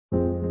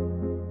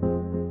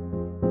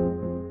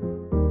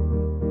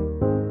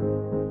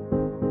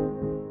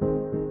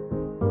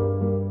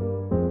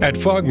At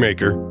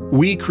Fogmaker,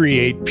 we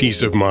create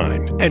peace of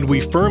mind, and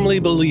we firmly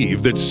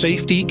believe that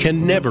safety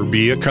can never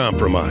be a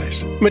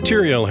compromise.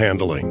 Material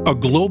handling, a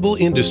global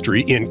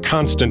industry in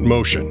constant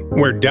motion,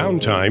 where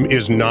downtime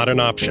is not an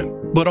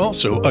option, but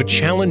also a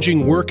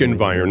challenging work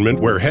environment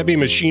where heavy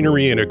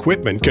machinery and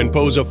equipment can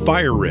pose a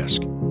fire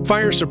risk.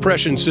 Fire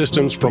suppression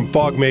systems from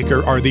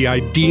Fogmaker are the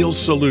ideal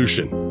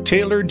solution,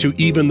 tailored to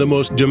even the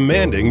most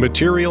demanding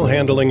material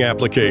handling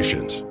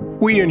applications.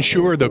 We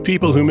ensure the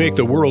people who make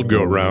the world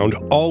go round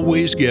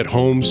always get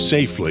home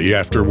safely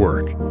after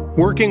work.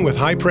 Working with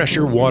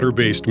high-pressure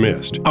water-based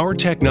mist, our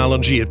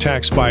technology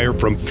attacks fire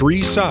from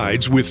 3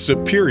 sides with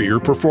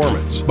superior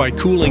performance by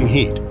cooling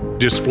heat,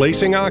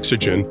 displacing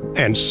oxygen,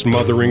 and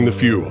smothering the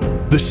fuel.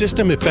 The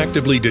system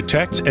effectively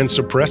detects and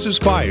suppresses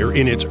fire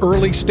in its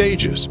early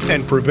stages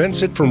and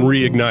prevents it from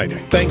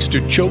reigniting, thanks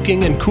to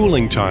choking and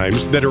cooling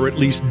times that are at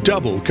least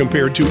double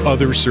compared to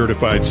other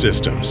certified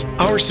systems.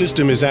 Our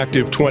system is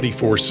active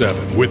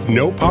 24/7 with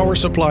no power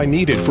supply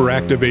needed for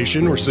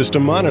activation or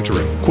system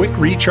monitoring. Quick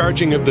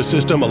recharging of the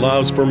system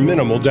allows for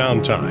minimal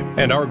downtime,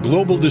 and our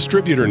global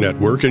distributor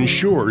network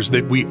ensures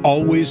that we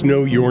always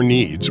know your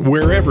needs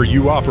wherever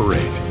you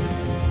operate.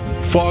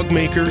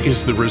 Fogmaker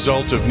is the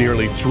result of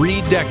nearly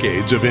 3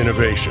 decades of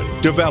innovation,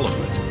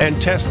 development,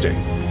 and testing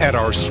at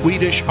our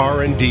Swedish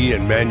R&D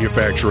and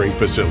manufacturing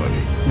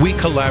facility. We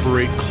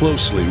collaborate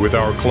closely with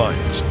our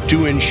clients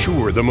to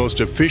ensure the most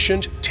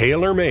efficient,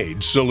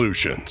 tailor-made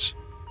solutions.